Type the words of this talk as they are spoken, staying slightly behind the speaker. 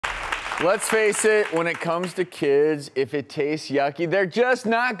Let's face it, when it comes to kids, if it tastes yucky, they're just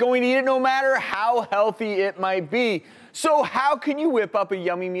not going to eat it no matter how healthy it might be. So how can you whip up a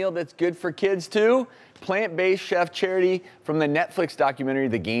yummy meal that's good for kids too? Plant-based chef Charity from the Netflix documentary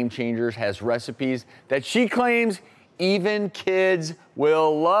The Game Changers has recipes that she claims even kids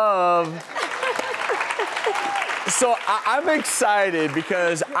will love. So I'm excited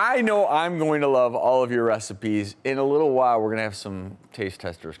because I know I'm going to love all of your recipes. In a little while, we're gonna have some taste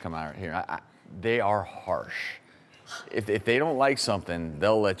testers come out here. They are harsh. If they don't like something,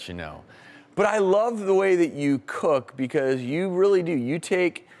 they'll let you know. But I love the way that you cook because you really do. You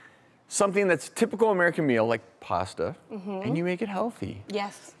take something that's a typical American meal, like pasta, and you make it healthy.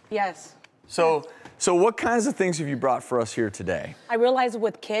 Yes, yes. So what kinds of things have you brought for us here today? I realize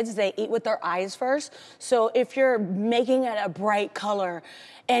with kids, they eat with their eyes first. So if you're making it a bright color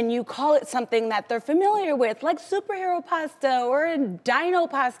and you call it something that they're familiar with, like superhero pasta or dino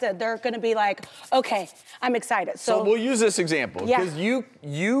pasta, they're gonna be like, okay, I'm excited. So we'll use this example, because Yeah.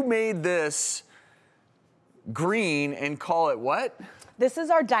 you made this green and call it what? This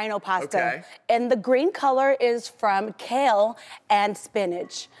is our dino pasta. Okay. And the green color is from kale and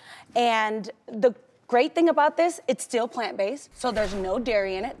spinach. And the great thing about this, it's still plant-based, so there's no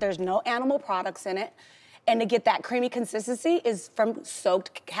dairy in it, there's no animal products in it, and to get that creamy consistency is from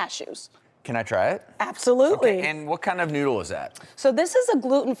soaked cashews. Can I try it? Absolutely. Okay, and what kind of noodle is that? So this is a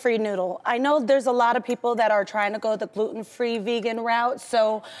gluten-free noodle. I know there's a lot of people that are trying to go the gluten-free vegan route,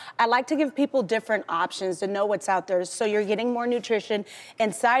 so I like to give people different options to know what's out there, so you're getting more nutrition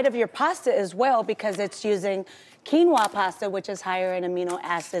inside of your pasta as well, because it's using quinoa pasta, which is higher in amino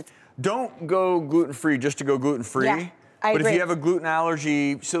acids. Don't go gluten-free just to go gluten-free. Yeah, I but agree. if you have a gluten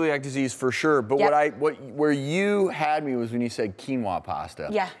allergy, celiac disease for sure. But Yep. where you had me was when you said quinoa pasta.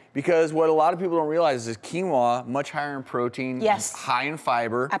 Yeah. Because what a lot of people don't realize is quinoa, much higher in protein, Yes. high in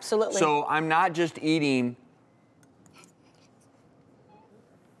fiber. Absolutely. So I'm not just eating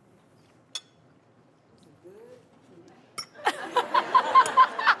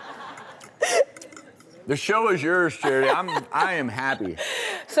The show is yours, Charity. I am happy.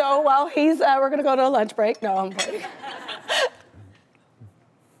 So while he's, we're gonna go to a lunch break. No, I'm kidding.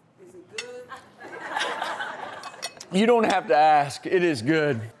 You don't have to ask. It is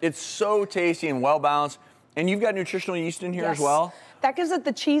good. It's so tasty and well balanced. And you've got nutritional yeast in here as well? That gives it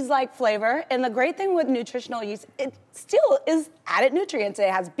the cheese-like flavor. And the great thing with nutritional yeast, it still is added nutrients. It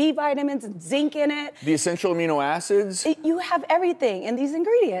has B vitamins and zinc in it. The essential amino acids. You have everything in these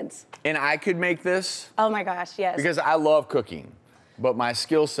ingredients. And I could make this. Oh my gosh, yes. Because I love cooking, but my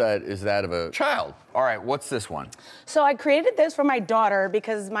skill set is that of a child. All right, what's this one? So I created this for my daughter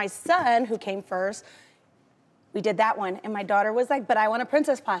because my son, who came first, we did that one. And my daughter was like, but I want a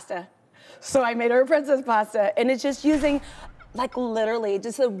princess pasta. So I made her a princess pasta. And it's just using, like literally,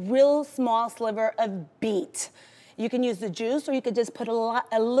 just a real small sliver of beet. You can use the juice, or you could just put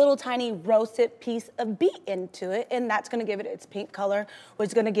a little tiny roasted piece of beet into it, and that's gonna give it its pink color, which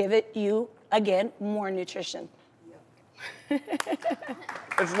is gonna give it you, again, more nutrition.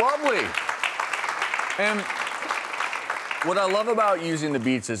 It's lovely. And what I love about using the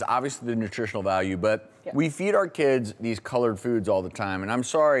beets is obviously the nutritional value, but we feed our kids these colored foods all the time, and I'm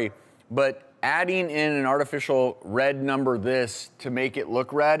sorry, but adding in an artificial red number this to make it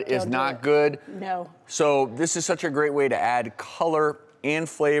look red is not good. No. So this is such a great way to add color and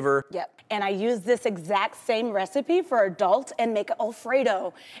flavor. Yep. And I use this exact same recipe for adults and make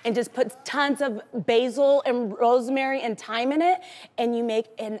Alfredo and just put tons of basil and rosemary and thyme in it, and you make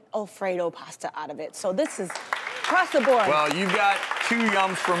an Alfredo pasta out of it. So this is across the board. Well, you've got 2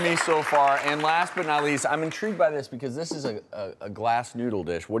 yums from me so far, and last but not least, I'm intrigued by this because this is a glass noodle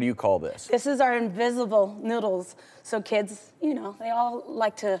dish. What do you call this? This is our invisible noodles. So kids, you know, they all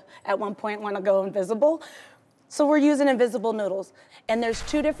like to, at one point, want to go invisible. So we're using invisible noodles. And there's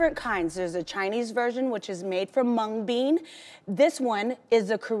 2 different kinds. There's a Chinese version, which is made from mung bean. This one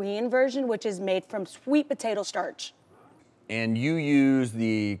is a Korean version, which is made from sweet potato starch. And you use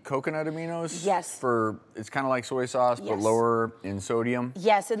the coconut aminos? Yes. It's kind of like soy sauce, but lower in sodium?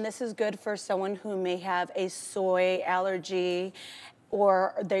 Yes, and this is good for someone who may have a soy allergy,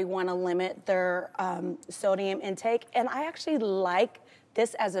 or they want to limit their sodium intake. And I actually like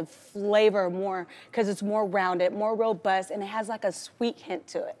this as a flavor more because it's more rounded, more robust, and it has like a sweet hint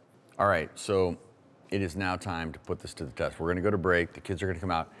to it. All right, so it is now time to put this to the test. We're gonna go to break, the kids are gonna come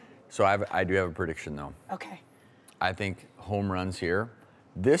out. So I do have a prediction though. Okay. I think home runs here.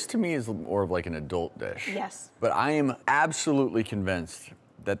 This to me is more of like an adult dish. Yes. But I am absolutely convinced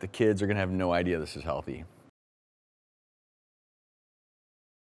that the kids are gonna have no idea this is healthy.